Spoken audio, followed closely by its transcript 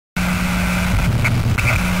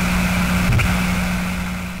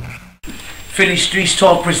Philly Streets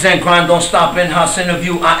Talk present Grind Don't Stop In-House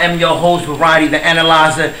interview. I am your host, Variety the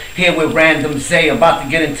Analyzer, here with Random Zay. About to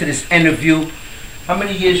get into this interview. How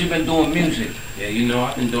many years you been doing music? Yeah,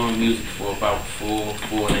 I've been doing music for about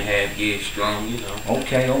four and a half years strong,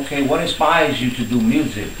 Okay. What inspires you to do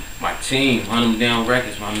music? My team, Hunt 'Em Down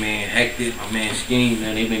Records, my man Hector, my man Skinny,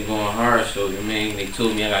 man, they've been going hard, so, they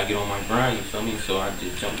told me I gotta get on my grind, you feel me? So I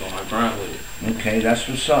just jumped on my grind with it. Okay, that's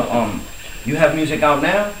what's up. You have music out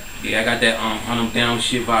now? Yeah, I got that Hunt 'Em Down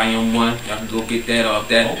shit Volume 1. Y'all can go get that off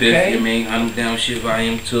that Okay. Piff, Hunt 'Em Down shit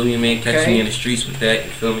Volume 2, Catch me in the streets with that,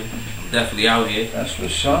 you feel me? I'm definitely out here. That's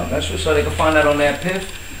what's up. They can find that on that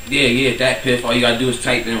Piff? Yeah, that Piff. All you gotta do is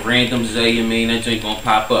type in Random Zay, that joint gonna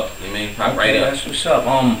pop up, pop right up. That's what's up.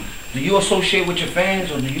 Do you associate with your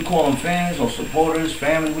fans, or do you call them fans, or supporters,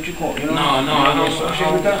 family? What you call? No,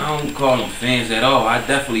 I don't call them fans at all. I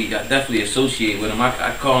definitely associate with them.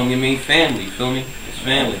 I call them, family. You feel me? It's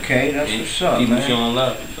family. Okay, that's what's up, people man. showing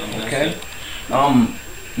love. You feel me? Okay.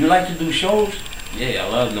 You like to do shows? Yeah, I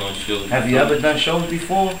love doing shows. Have you ever done shows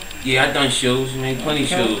before? Yeah, I done shows. Plenty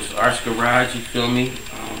shows. Arts Garage. You feel me?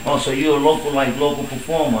 So you're a local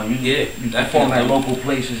performer. You perform at local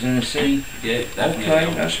places in the city. Yeah, definitely.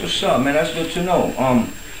 Okay, that's what's up, man. That's good to know.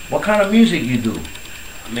 What kind of music you do?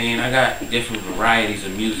 I got different varieties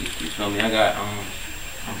of music. You feel me? I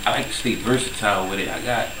like to stay versatile with it. I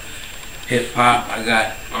got hip hop. I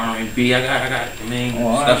got R&B. I got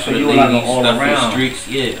stuff for the ladies, stuff for the streets.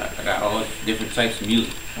 Yeah, I got all different types of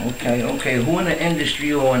music. Okay. Who in the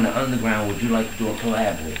industry or in the underground would you like to do a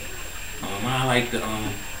collab with? I like to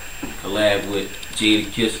collab with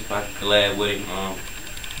Jadakiss, if I could collab with him,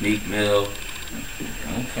 Meek Mill,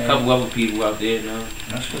 a couple other people out there now.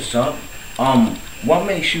 That's what's up. What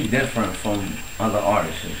makes you different from other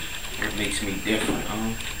artists? What makes me different?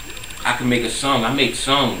 I can make a song. I make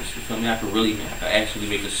songs. You feel me? I can actually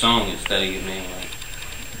make a song instead of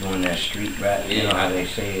doing that street rap. Yeah, how they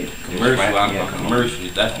say it. Commercial. I'm a commercial,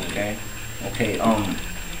 definitely. Okay.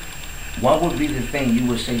 What would be the thing you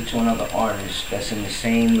would say to another artist that's in the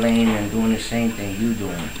same lane and doing the same thing you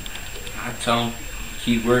doing? I tell them,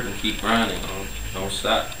 keep working, keep grinding, don't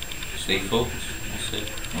stop, stay focused. That's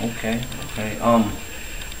it. Okay.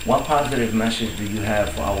 What positive message do you have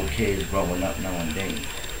for our kids growing up nowadays?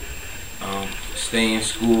 Stay in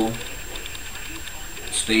school,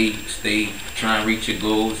 stay, try and reach your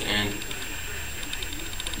goals, and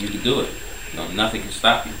you can do it. Nothing can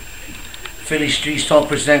stop you. Philly Streets Talk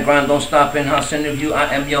present Grind Don't Stop In-House interview.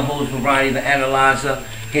 I am your host, Variety the Analyzer,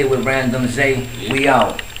 here with Random Zay. We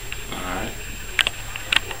out.